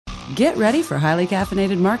Get ready for highly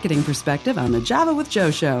caffeinated marketing perspective on the Java with Joe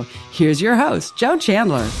show. Here's your host, Joe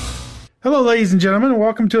Chandler. Hello, ladies and gentlemen, and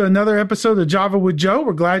welcome to another episode of Java with Joe.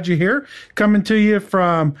 We're glad you're here. Coming to you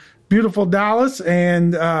from beautiful Dallas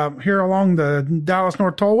and here along the Dallas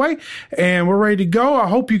North Tollway. And we're ready to go. I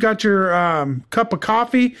hope you got your cup of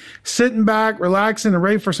coffee, sitting back, relaxing, and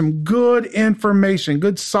ready for some good information,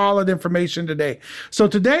 good solid information today. So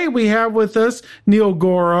today we have with us Neil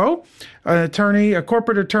Goro, an attorney, a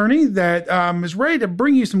corporate attorney that is ready to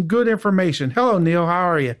bring you some good information. Hello, Neil. How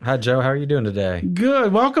are you? Hi, Joe. How are you doing today?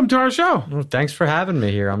 Good. Welcome to our show. Well, thanks for having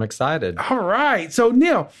me here. I'm excited. All right. So,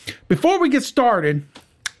 Neil, before we get started,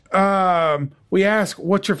 we ask,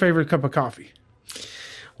 what's your favorite cup of coffee?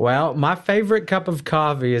 Well, my favorite cup of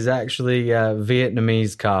coffee is actually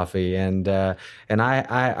Vietnamese coffee, and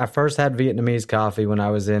I first had Vietnamese coffee when I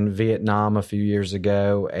was in Vietnam a few years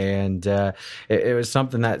ago, and it was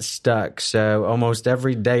something that stuck. So almost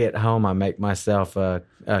every day at home, I make myself a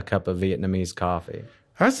cup of Vietnamese coffee.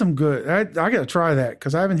 That's some good. I got to try that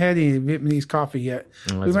because I haven't had any Vietnamese coffee yet.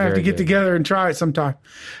 We might have to get together and try it sometime.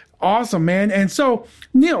 Awesome, man. And so,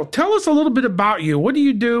 Neil, tell us a little bit about you. What do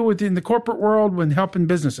you do within the corporate world when helping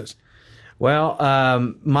businesses? Well,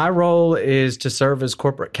 my role is to serve as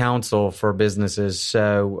corporate counsel for businesses.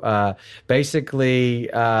 So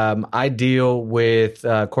basically, I deal with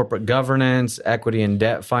corporate governance, equity and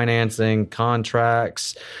debt financing,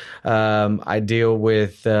 contracts. I deal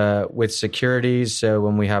with securities. So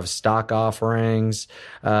when we have stock offerings,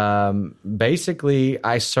 basically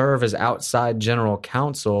I serve as outside general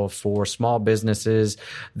counsel for small businesses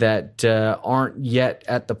that aren't yet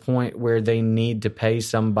at the point where they need to pay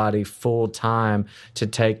somebody full time to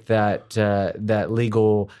take that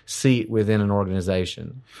legal seat within an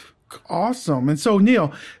organization. Awesome. And so,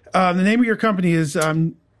 Neil, the name of your company is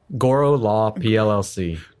Goro Law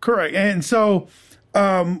PLLC. Correct. And so,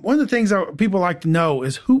 one of the things that people like to know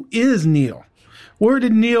is, who is Neil? Where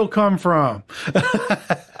did Neil come from?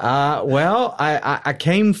 Well, I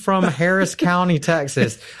came from Harris County,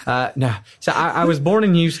 Texas. No, so I was born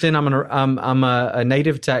in Houston. I'm a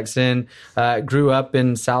native Texan. Grew up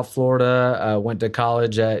in South Florida. Went to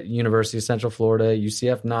college at University of Central Florida,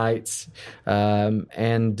 UCF Knights.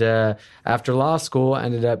 And after law school, I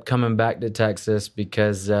ended up coming back to Texas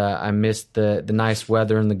because I missed the nice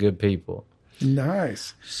weather and the good people.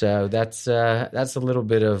 Nice. So that's a little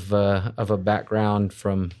bit of a background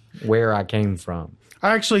from where I came from.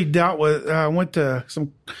 I actually went to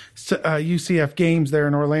some UCF games there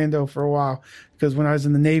in Orlando for a while because when I was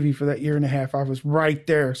in the Navy for that year and a half, I was right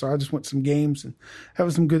there. So I just went to some games and that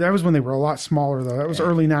was some good. That was when they were a lot smaller though. That was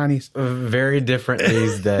early 90s. Very different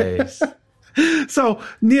these days. So,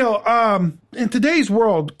 Neil, in today's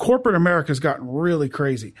world, corporate America's gotten really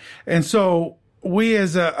crazy. And so we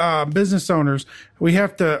as business owners, we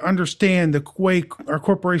have to understand the way our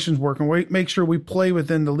corporations work and make sure we play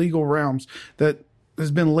within the legal realms that has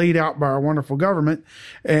been laid out by our wonderful government.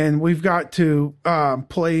 And we've got to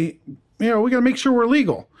we got to make sure we're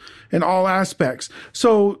legal in all aspects.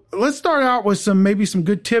 So let's start out with maybe some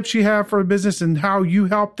good tips you have for a business and how you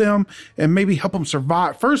help them and maybe help them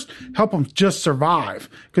survive. First, help them just survive.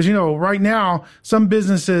 Because, right now, some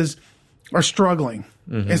businesses are struggling.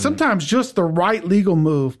 Mm-hmm. And sometimes just the right legal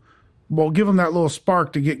move will give them that little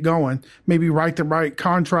spark to get going. Maybe write the right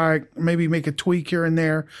contract, maybe make a tweak here and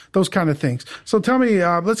there, those kind of things. So tell me,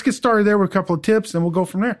 let's get started there with a couple of tips and we'll go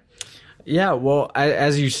from there. Yeah, well,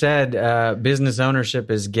 as you said, business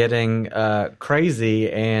ownership is getting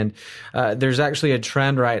crazy, and there's actually a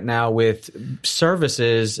trend right now with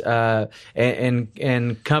services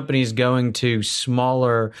and companies going to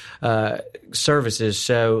smaller services.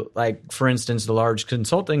 So, like for instance, the large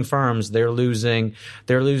consulting firms, they're losing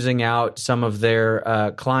out some of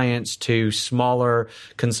their clients to smaller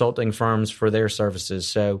consulting firms for their services.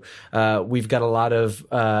 So we've got a lot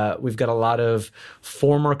of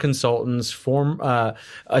former consultants,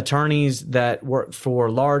 attorneys that work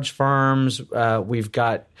for large firms. We've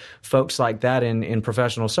got folks like that in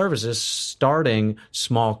professional services starting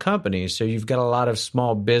small companies. So you've got a lot of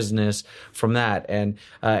small business from that. And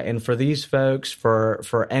for these folks,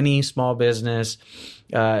 for any small business,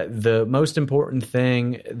 the most important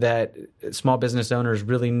thing that small business owners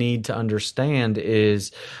really need to understand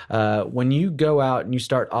is when you go out and you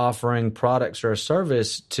start offering products or a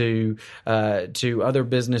service to other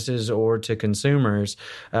businesses or to consumers,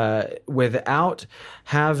 without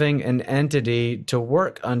having an entity to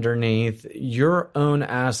work underneath, your own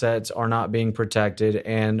assets are not being protected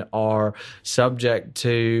and are subject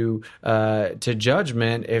to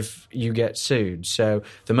judgment if you get sued. So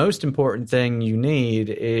the most important thing you need need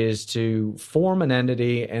is to form an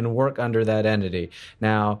entity and work under that entity.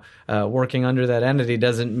 Now, working under that entity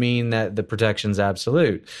doesn't mean that the protection's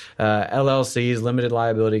absolute. LLCs, limited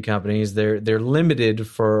liability companies, they're limited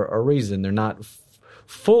for a reason. They're not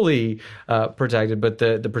fully protected, but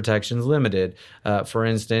the protection's limited. For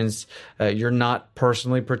instance, you're not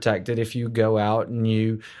personally protected if you go out and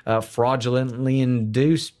you fraudulently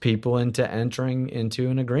induce people into entering into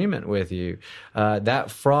an agreement with you.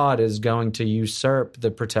 That fraud is going to usurp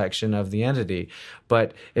the protection of the entity.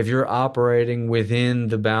 But if you're operating within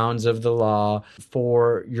the bounds of the law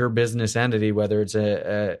for your business entity, whether it's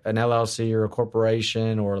an LLC or a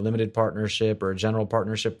corporation or a limited partnership or a general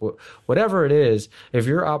partnership, whatever it is, if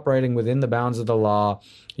you're operating within the bounds of the law,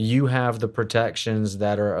 you have the protections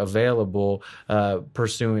that are available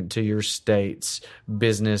pursuant to your state's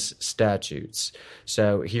business statutes.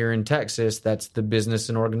 So here in Texas, that's the Business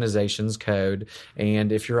and Organizations Code.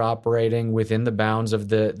 And if you're operating within the bounds of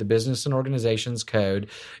the Business and Organizations Code,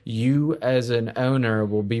 you as an owner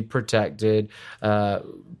will be protected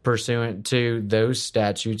pursuant to those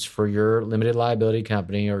statutes for your limited liability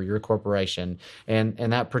company or your corporation. And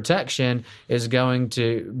that protection is going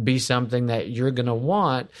to be something that you're going to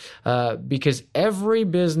want because every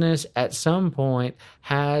business at some point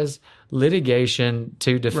has litigation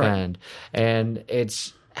to defend. Right. And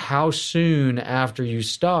it's how soon after you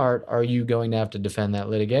start are you going to have to defend that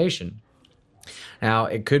litigation? Now,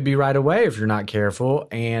 it could be right away if you're not careful,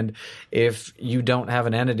 and if you don't have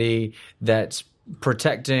an entity that's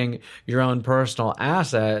protecting your own personal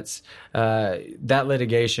assets, that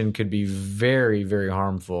litigation could be very, very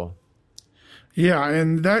harmful. Yeah,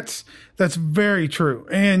 and that's very true.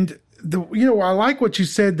 And I like what you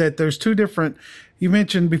said, that there's two different. You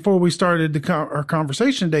mentioned before we started our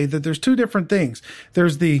conversation today that there's two different things.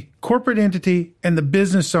 There's the corporate entity and the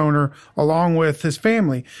business owner along with his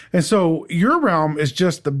family. And so your realm is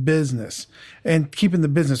just the business and keeping the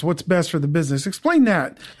business. What's best for the business? Explain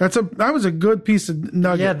that. That was a good piece of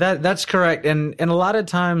nugget. Yeah, that's correct. And a lot of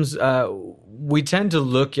times we tend to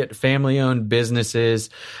look at family-owned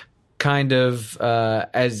businesses kind of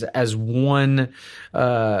as one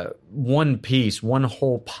piece, one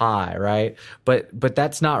whole pie, right? But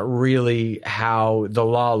that's not really how the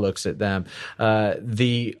law looks at them.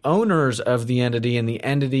 The owners of the entity and the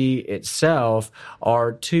entity itself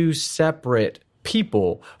are two separate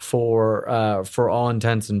people for all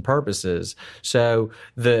intents and purposes. So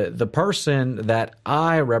the person that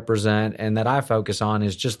I represent and that I focus on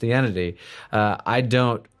is just the entity. I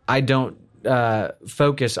don't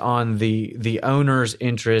focus on the owner's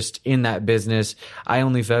interest in that business. I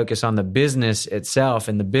only focus on the business itself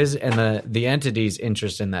and the entity's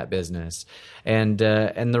interest in that business. And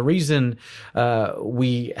the reason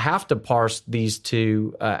we have to parse these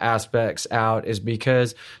two aspects out is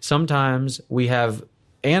because sometimes we have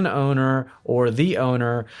an owner or the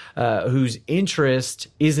owner whose interest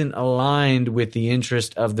isn't aligned with the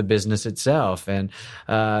interest of the business itself. And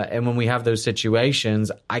when we have those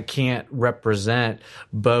situations, I can't represent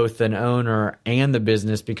both an owner and the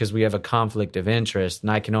business because we have a conflict of interest,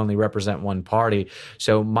 and I can only represent one party.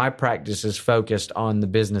 So my practice is focused on the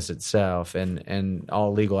business itself and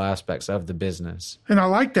all legal aspects of the business. And I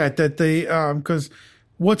like that because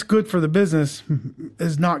what's good for the business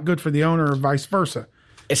is not good for the owner or vice versa.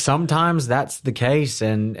 Sometimes that's the case,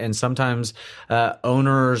 and sometimes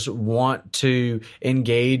owners want to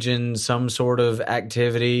engage in some sort of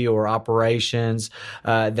activity or operations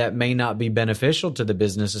that may not be beneficial to the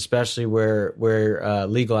business, especially where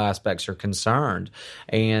legal aspects are concerned.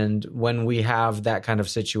 And when we have that kind of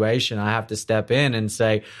situation, I have to step in and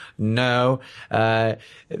say, no,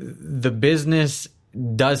 the business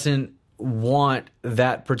doesn't want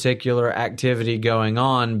that particular activity going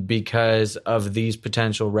on because of these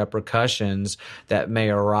potential repercussions that may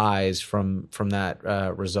arise from that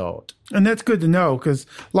result. And that's good to know, because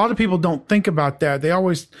a lot of people don't think about that. They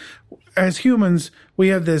always, as humans, we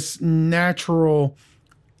have this natural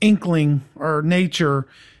inkling or nature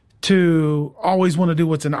to always want to do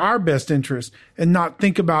what's in our best interest and not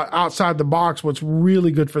think about outside the box what's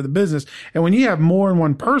really good for the business. And when you have more than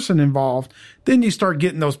one person involved, then you start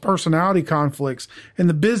getting those personality conflicts, and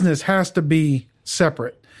the business has to be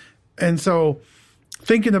separate. And so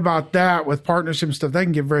thinking about that with partnership and stuff, that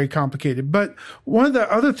can get very complicated. But one of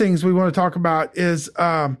the other things we want to talk about is,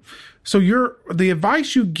 the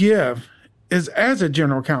advice you give is as a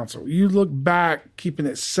general counsel. You look back, keeping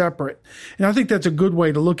it separate. And I think that's a good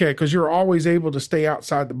way to look at it, because you're always able to stay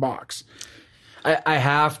outside the box. I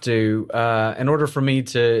have to. In order for me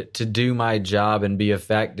to do my job and be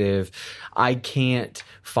effective, I can't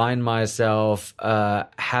find myself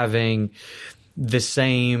having the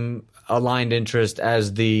same aligned interest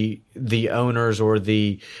as the owners or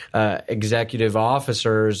the executive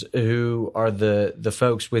officers who are the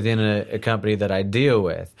folks within a company that I deal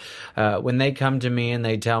with. When they come to me and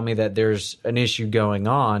they tell me that there's an issue going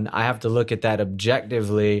on, I have to look at that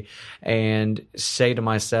objectively and say to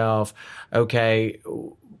myself, okay,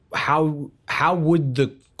 how would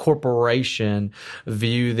the corporation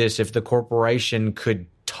view this if the corporation could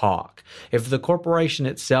talk? If the corporation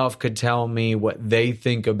itself could tell me what they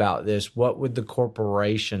think about this, what would the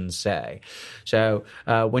corporation say? So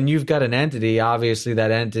when you've got an entity, obviously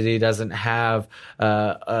that entity doesn't have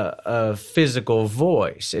a physical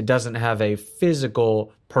voice. It doesn't have a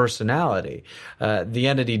physical personality. The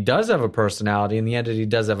entity does have a personality and the entity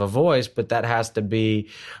does have a voice, but that has to be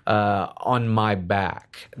on my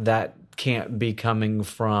back. That can't be coming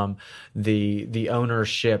from the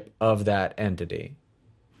ownership of that entity.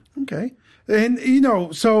 Okay. And,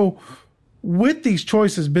 so with these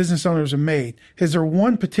choices business owners have made, is there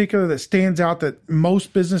one particular that stands out that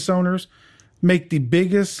most business owners make the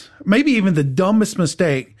biggest, maybe even the dumbest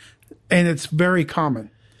mistake, and it's very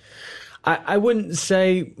common? I wouldn't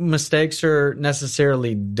say mistakes are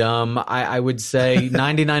necessarily dumb. I would say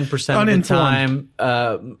 99% of the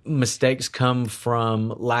time, mistakes come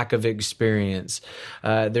from lack of experience.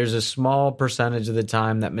 There's a small percentage of the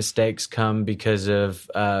time that mistakes come because of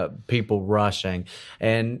people rushing,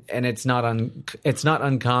 and it's not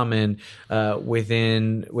uncommon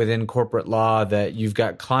within corporate law that you've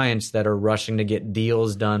got clients that are rushing to get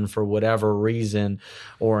deals done for whatever reason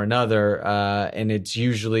or another, and it's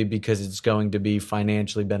usually because it's going to be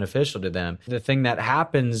financially beneficial to them. The thing that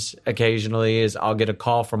happens occasionally is I'll get a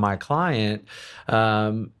call from my client,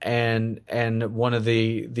 and one of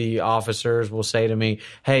the officers will say to me,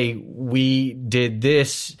 "Hey, we did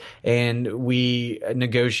this and we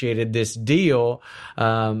negotiated this deal,"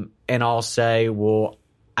 and I'll say, "Well,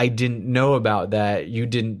 I didn't know about that. You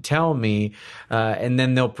didn't tell me." And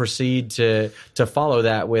then they'll proceed to follow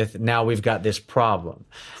that with, "Now we've got this problem."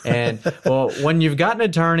 And well, when you've got an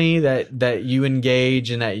attorney that you engage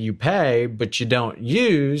and that you pay, but you don't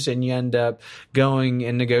use, and you end up going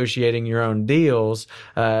and negotiating your own deals,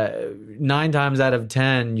 9 times out of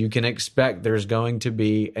 10, you can expect there's going to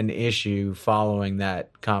be an issue following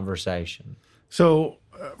that conversation. So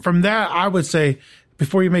from that, I would say,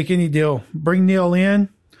 before you make any deal, bring Neil in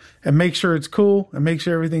and make sure it's cool and make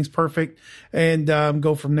sure everything's perfect, and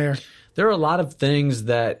go from there. There are a lot of things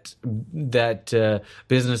that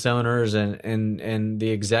business owners and the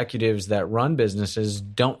executives that run businesses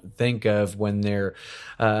don't think of when they're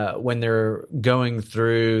going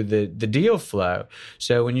through the deal flow.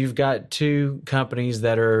 So when you've got two companies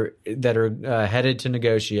that are headed to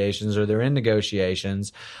negotiations, or they're in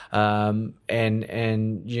negotiations, and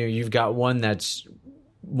you've got one that's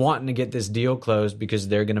wanting to get this deal closed because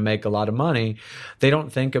they're going to make a lot of money, they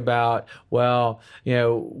don't think about, well,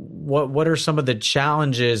 what are some of the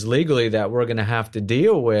challenges legally that we're going to have to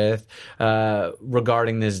deal with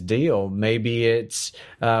regarding this deal? Maybe it's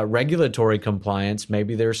regulatory compliance.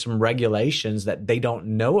 Maybe there's some regulations that they don't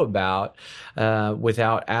know about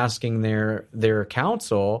without asking their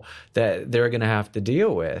counsel that they're going to have to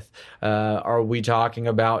deal with. Are we talking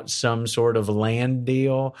about some sort of land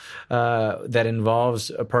deal that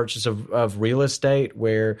involves a purchase of real estate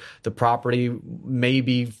where the property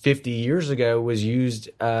maybe 50 years ago was used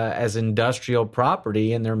as industrial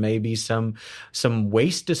property, and there may be some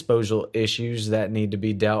waste disposal issues that need to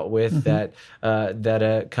be dealt with that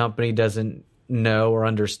a company doesn't know or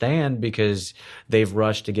understand because they've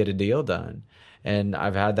rushed to get a deal done. And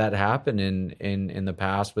I've had that happen in the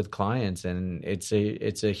past with clients, and it's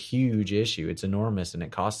a huge issue. It's enormous, and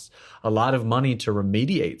it costs a lot of money to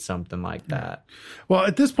remediate something like that. Well,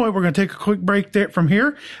 at this point, we're going to take a quick break from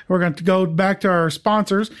here. We're going to go back to our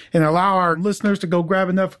sponsors and allow our listeners to go grab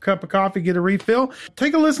another cup of coffee, get a refill.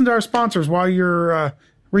 Take a listen to our sponsors while you're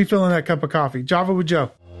refilling that cup of coffee. Java with Joe.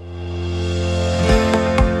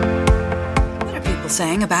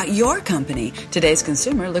 Saying about your company. Today's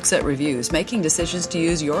consumer looks at reviews, making decisions to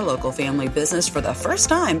use your local family business for the first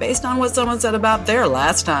time based on what someone said about their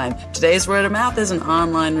last time. Today's word of mouth is an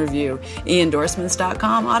online review.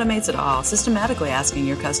 eEndorsements.com automates it all, systematically asking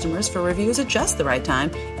your customers for reviews at just the right time,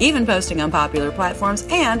 even posting on popular platforms,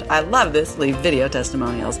 and, I love this, leave video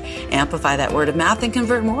testimonials. Amplify that word of mouth and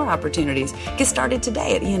convert more opportunities. Get started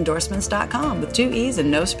today at eEndorsements.com with 2 E's and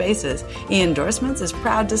no spaces. eEndorsements is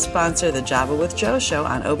proud to sponsor the Java with Joe show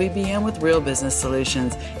on OBBM with Real Business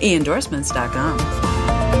Solutions. eEndorsements.com.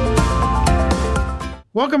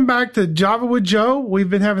 Welcome back to Java with Joe. We've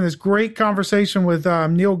been having this great conversation with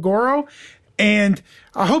Neil Goro. And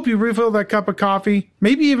I hope you refill that cup of coffee.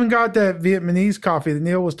 Maybe even got that Vietnamese coffee that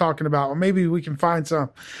Neil was talking about. Or maybe we can find some.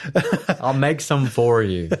 I'll make some for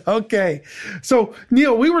you. Okay. So,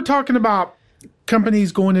 Neil, we were talking about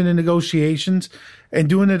companies going into negotiations and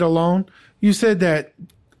doing it alone. You said that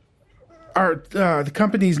the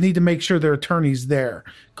companies need to make sure their attorney's there,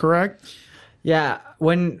 correct? Yeah,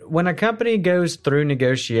 when a company goes through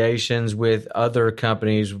negotiations with other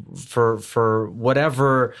companies for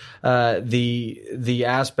whatever the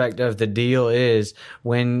aspect of the deal is,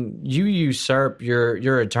 when you usurp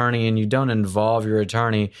your attorney and you don't involve your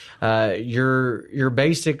attorney, you're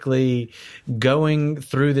basically going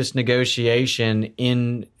through this negotiation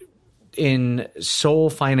in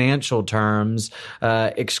sole financial terms,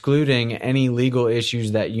 excluding any legal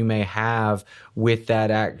issues that you may have with that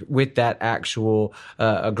actual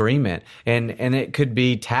agreement, and it could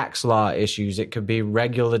be tax law issues, it could be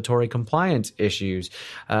regulatory compliance issues.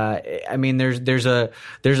 I mean, there's a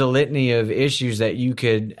litany of issues that you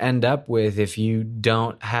could end up with if you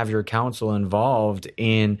don't have your counsel involved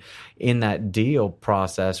in that deal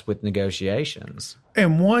process with negotiations.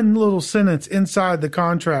 And one little sentence inside the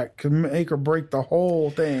contract can make or break the whole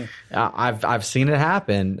thing. I've seen it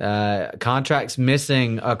happen. Contracts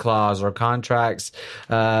missing a clause, or contracts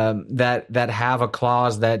that have a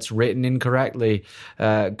clause that's written incorrectly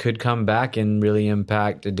could come back and really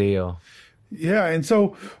impact a deal. Yeah, and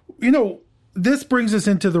so this brings us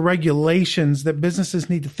into the regulations that businesses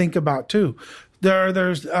need to think about too.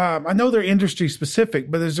 There's I know they're industry specific,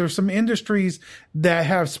 but there's some industries that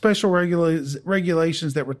have special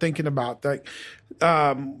regulations that we're thinking about. Like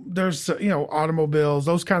there's automobiles,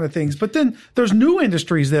 those kind of things. But then there's new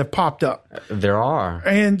industries that have popped up. There are,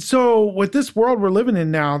 and so with this world we're living in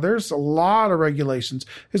now, there's a lot of regulations.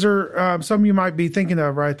 Is there some you might be thinking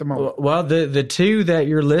of right at the moment? Well, the two that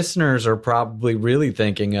your listeners are probably really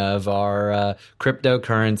thinking of are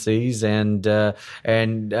cryptocurrencies and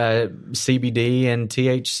CBD and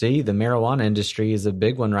THC. The marijuana industry is a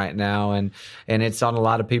big one right now, and it's on a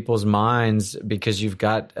lot of people's minds because you've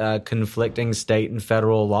got conflicting state and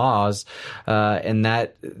federal laws, and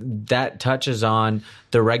that touches on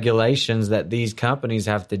the regulations that these companies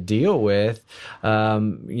have to deal with.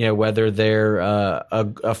 Whether they're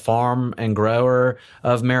a farm and grower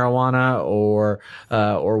of marijuana or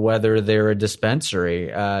whether they're a dispensary.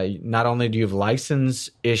 Not only do you have license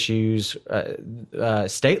issues,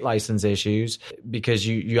 state license issues, because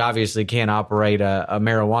you obviously can't operate a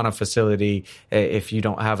marijuana facility if you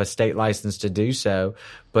don't have a state license to do so.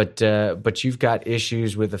 But you've got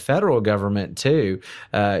issues with the federal government too.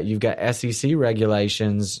 You've got SEC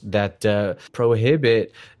regulations that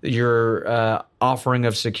prohibit your offering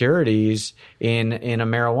of securities in a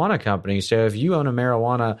marijuana company. So if you own a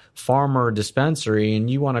marijuana farm or dispensary and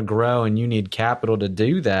you want to grow and you need capital to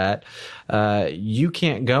do that, you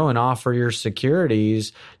can't go and offer your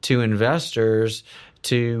securities to investors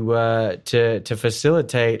to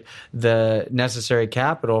facilitate the necessary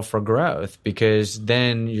capital for growth, because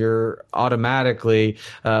then you're automatically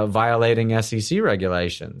violating SEC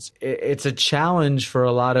regulations. It's a challenge for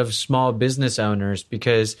a lot of small business owners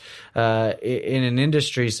because in an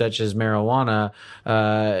industry such as marijuana,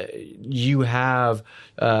 you have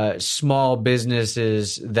small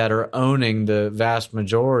businesses that are owning the vast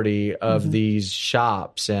majority of these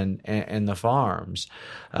shops and the farms.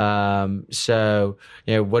 So,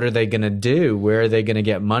 what are they going to do? Where are they going to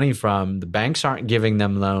get money from? The banks aren't giving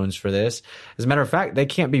them loans for this. As a matter of fact, they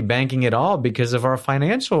can't be banking at all because of our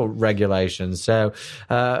financial regulations. So,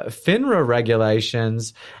 FINRA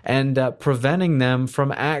regulations and preventing them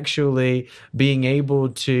from actually being able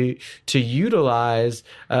to utilize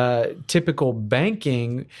typical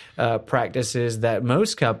banking practices that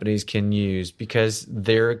most companies can use because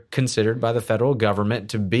they're considered by the federal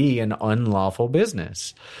government to be an unlawful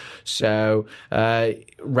business. So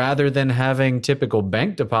rather than having typical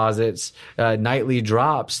bank deposits, nightly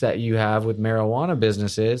drops that you have with marijuana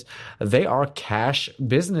businesses, they are cash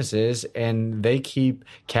businesses and they keep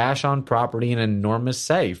cash on property in enormous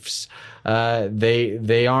safes.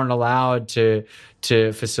 They aren't allowed to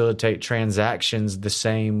facilitate transactions the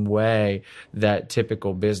same way that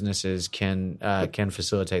typical businesses can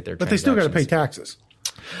facilitate their transactions. But they still got to pay taxes.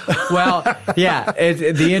 Well, yeah,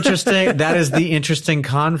 that is the interesting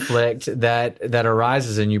conflict that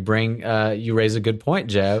arises, and you raise a good point,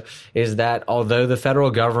 Joe, is that although the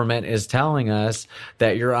federal government is telling us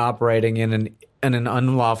that you're operating in an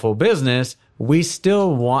unlawful business, we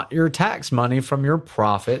still want your tax money from your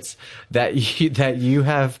profits that you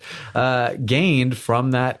have gained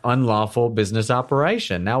from that unlawful business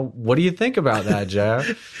operation. Now, what do you think about that, Joe?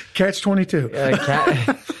 Catch-22.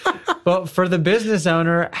 But for the business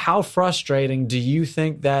owner, how frustrating do you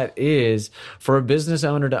think that is for a business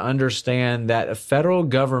owner to understand that a federal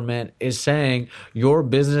government is saying your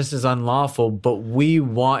business is unlawful, but we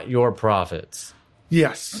want your profits?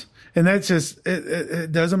 Yes. And that's just,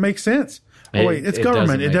 it doesn't make sense. Oh, wait, it's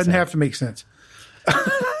government. It doesn't have to make sense.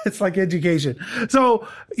 It's like education. So,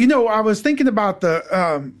 I was thinking about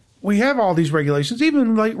we have all these regulations,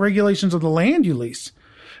 even like regulations of the land you lease.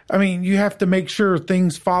 I mean, you have to make sure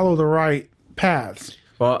things follow the right paths.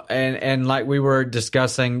 Well, and like we were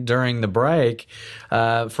discussing during the break,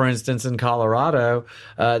 for instance, in Colorado,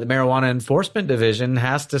 the Marijuana Enforcement Division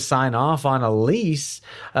has to sign off on a lease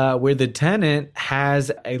where the tenant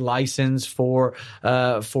has a license for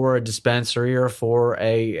a dispensary or for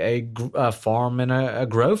a farm and a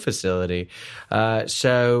grow facility.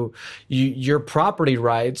 So your property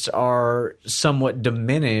rights are somewhat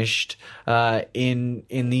diminished in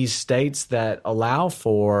these states that allow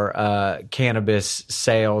for cannabis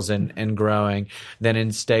sales and growing than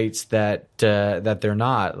in states that they're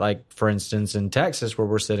not. Like, for instance, in Texas, where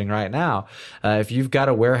we're sitting right now, if you've got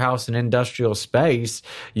a warehouse and industrial space,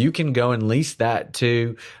 you can go and lease that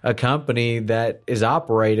to a company that is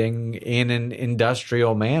operating in an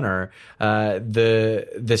industrial manner.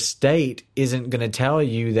 The state isn't going to tell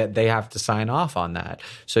you that they have to sign off on that.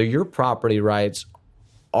 So your property rights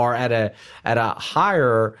are at a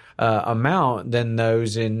higher amount than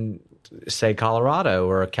those in, say, Colorado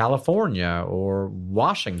or California or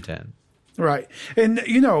Washington. Right. And,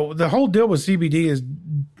 the whole deal with CBD is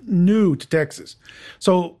new to Texas.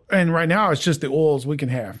 So, and right now it's just the oils we can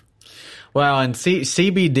have. Well, in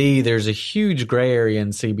CBD, there's a huge gray area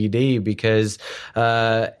in CBD because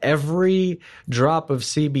every drop of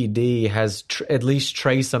CBD has at least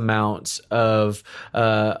trace amounts of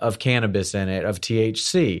cannabis in it, of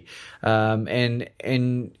THC,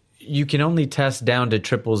 and you can only test down to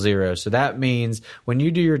 000. So that means when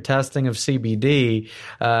you do your testing of CBD,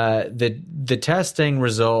 the testing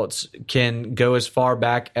results can go as far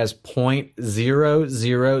back as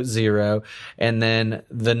 0.000 and then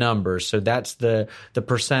the numbers. So that's the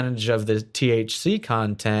percentage of the THC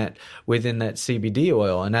content within that CBD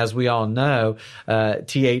oil. And as we all know,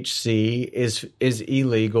 THC is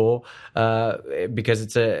illegal because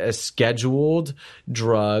it's a scheduled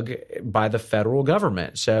drug by the federal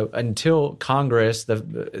government. So until Congress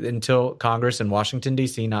in Washington,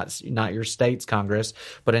 D.C., not your state's Congress,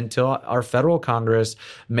 but until our federal Congress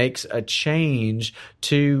makes a change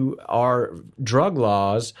to our drug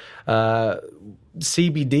laws,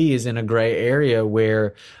 CBD is in a gray area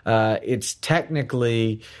where it's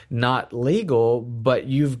technically not legal, but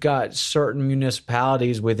you've got certain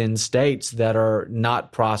municipalities within states that are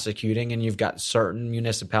not prosecuting, and you've got certain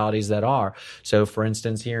municipalities that are. So, for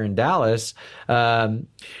instance, here in Dallas,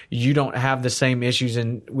 you don't have the same issues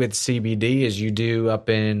with CBD as you do up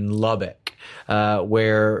in Lubbock.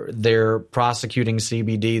 Where they're prosecuting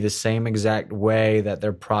CBD the same exact way that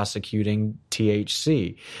they're prosecuting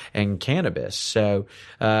THC and cannabis. So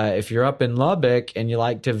if you're up in Lubbock and you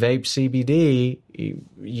like to vape CBD,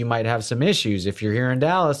 you might have some issues. If you're here in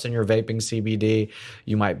Dallas and you're vaping CBD,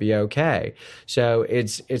 you might be okay. So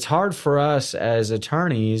it's hard for us as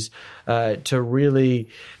attorneys to really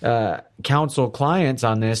counsel clients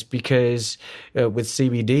on this because with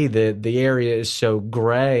CBD, the area is so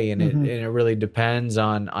gray and it really depends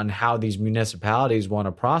on how these municipalities want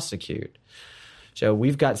to prosecute. So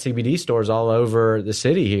we've got CBD stores all over the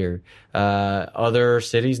city here. Other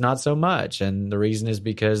cities, not so much. And the reason is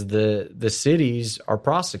because the cities are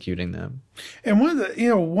prosecuting them. And one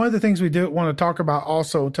of the things we do want to talk about,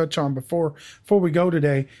 also touch on before we go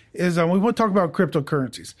today, is we want to talk about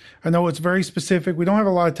cryptocurrencies. I know it's very specific. We don't have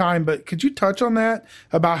a lot of time, but could you touch on that,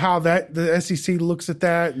 about how the SEC looks at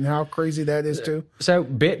that and how crazy that is too? So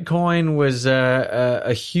Bitcoin was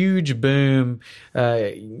a huge boom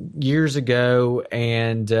years ago,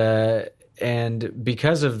 and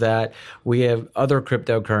because of that, we have other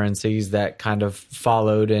cryptocurrencies that kind of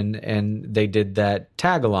followed and they did that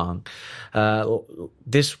tag along.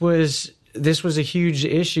 This was a huge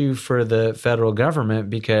issue for the federal government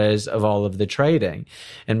because of all of the trading.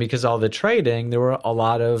 And because all the trading,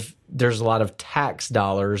 there's a lot of tax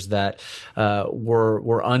dollars that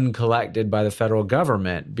were uncollected by the federal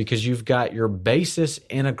government, because you've got your basis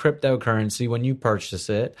in a cryptocurrency when you purchase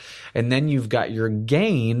it, and then you've got your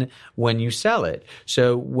gain when you sell it.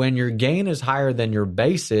 So when your gain is higher than your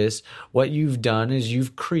basis, what you've done is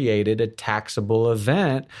you've created a taxable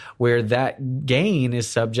event where that gain is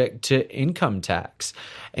subject to income tax.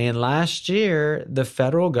 And last year, the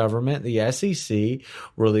federal government, the SEC,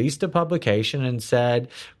 released a publication and said,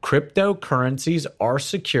 cryptocurrencies are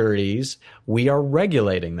securities. We are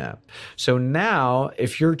regulating them. So now,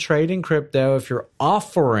 if you're trading crypto, if you're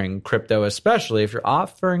offering crypto, especially if you're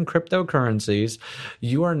offering cryptocurrencies,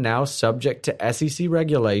 you are now subject to SEC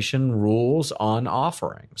regulation rules on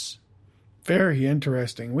offerings. Very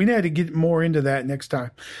interesting. We need to get more into that next time.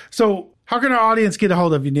 So how can our audience get a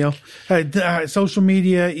hold of you, Neil? Social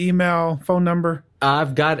media, email, phone number?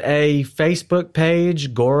 I've got a Facebook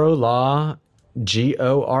page, Goro Law,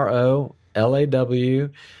 GOROLAW,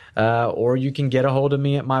 or you can get a hold of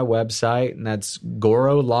me at my website, and that's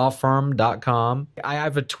gorolawfirm.com. I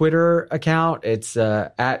have a Twitter account. It's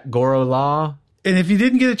at Goro Law. And if you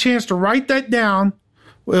didn't get a chance to write that down,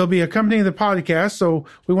 it'll be accompanying the podcast. So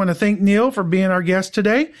we want to thank Neil for being our guest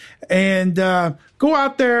today. And go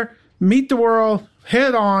out there, meet the world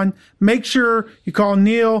head on. Make sure you call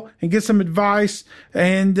Neil and get some advice.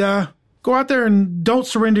 And go out there and don't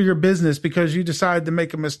surrender your business because you decided to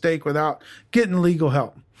make a mistake without getting legal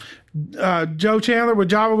help. Joe Chandler with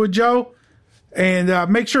Java with Joe.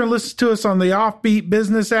 And make sure and listen to us on the Offbeat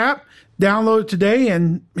Business app. Download it today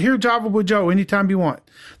and hear Java with Joe anytime you want.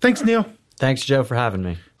 Thanks, Neil. Thanks, Joe, for having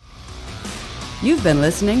me. You've been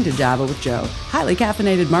listening to Java with Joe, highly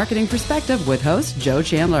caffeinated marketing perspective with host Joe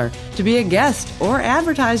Chandler. To be a guest or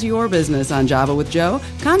advertise your business on Java with Joe,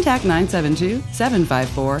 contact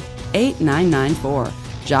 972-754-8994.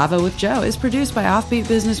 Java with Joe is produced by Offbeat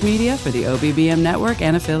Business Media for the OBBM Network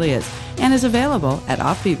and affiliates and is available at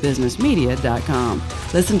offbeatbusinessmedia.com.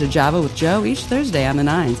 Listen to Java with Joe each Thursday on the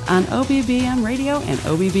 9s on OBBM Radio and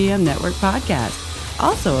OBBM Network Podcast.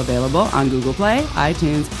 Also available on Google Play,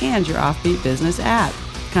 iTunes, and your Offbeat Business app.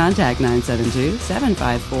 Contact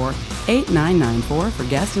 972-754-8994 for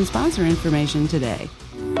guest and sponsor information today.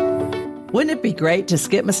 Wouldn't it be great to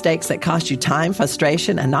skip mistakes that cost you time,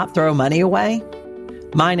 frustration, and not throw money away?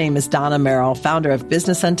 My name is Donna Merrill, founder of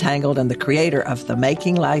Business Untangled and the creator of the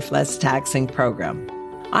Making Life Less Taxing program.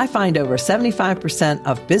 I find over 75%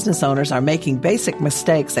 of business owners are making basic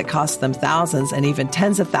mistakes that cost them thousands and even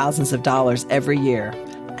tens of thousands of dollars every year,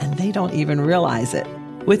 and they don't even realize it.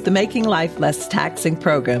 With the Making Life Less Taxing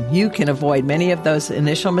program, you can avoid many of those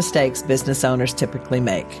initial mistakes business owners typically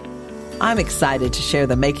make. I'm excited to share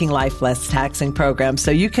the Making Life Less Taxing program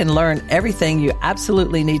so you can learn everything you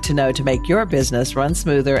absolutely need to know to make your business run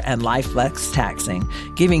smoother and life less taxing,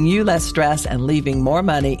 giving you less stress and leaving more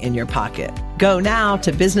money in your pocket. Go now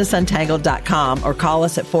to businessuntangled.com or call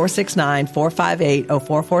us at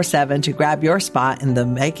 469-458-0447 to grab your spot in the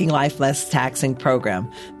Making Life Less Taxing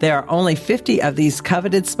program. There are only 50 of these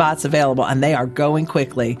coveted spots available and they are going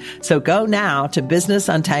quickly. So go now to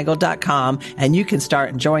businessuntangled.com and you can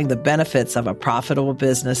start enjoying the benefits of a profitable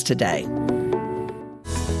business today.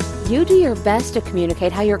 You do your best to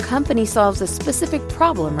communicate how your company solves a specific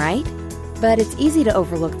problem, right? But it's easy to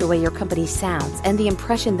overlook the way your company sounds and the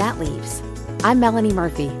impression that leaves. I'm Melanie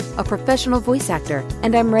Murphy, a professional voice actor,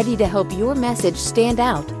 and I'm ready to help your message stand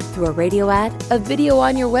out through a radio ad, a video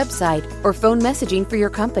on your website, or phone messaging for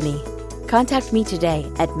your company. Contact me today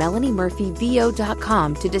at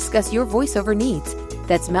melaniemurphyvo.com to discuss your voiceover needs.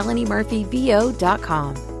 That's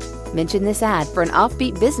melaniemurphyvo.com. Mention this ad for an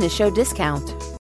Offbeat Business Show discount.